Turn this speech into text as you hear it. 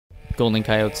Golden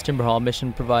Coyote's Timber Haul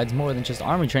mission provides more than just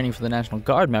Army training for the National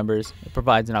Guard members. It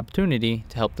provides an opportunity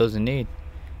to help those in need.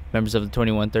 Members of the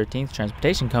 2113th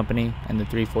Transportation Company and the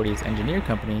 340th Engineer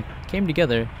Company came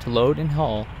together to load and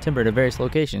haul timber to various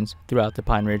locations throughout the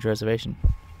Pine Ridge Reservation.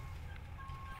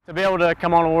 To be able to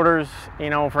come on orders,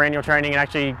 for annual training and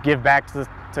actually give back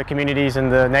to communities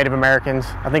and the Native Americans,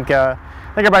 I think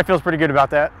everybody feels pretty good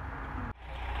about that.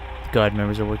 The Guard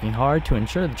members are working hard to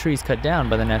ensure the trees cut down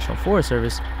by the National Forest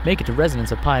Service make it to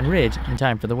residents of Pine Ridge in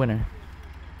time for the winter.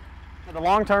 The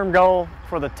long-term goal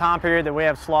for the time period that we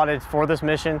have slotted for this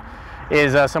mission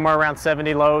is somewhere around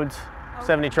 70 loads,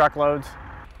 70 truckloads.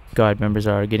 Guard members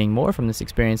are getting more from this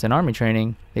experience in Army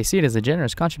training. They see it as a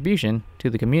generous contribution to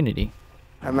the community.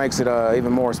 That makes it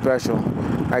even more special,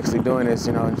 actually doing this,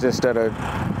 just instead of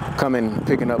coming,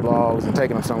 picking up logs and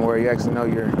taking them somewhere, you actually know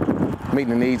you're meeting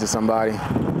the needs of somebody.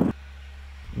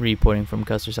 Reporting from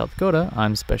Custer, South Dakota,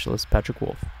 I'm Specialist Patrick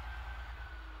Wolf.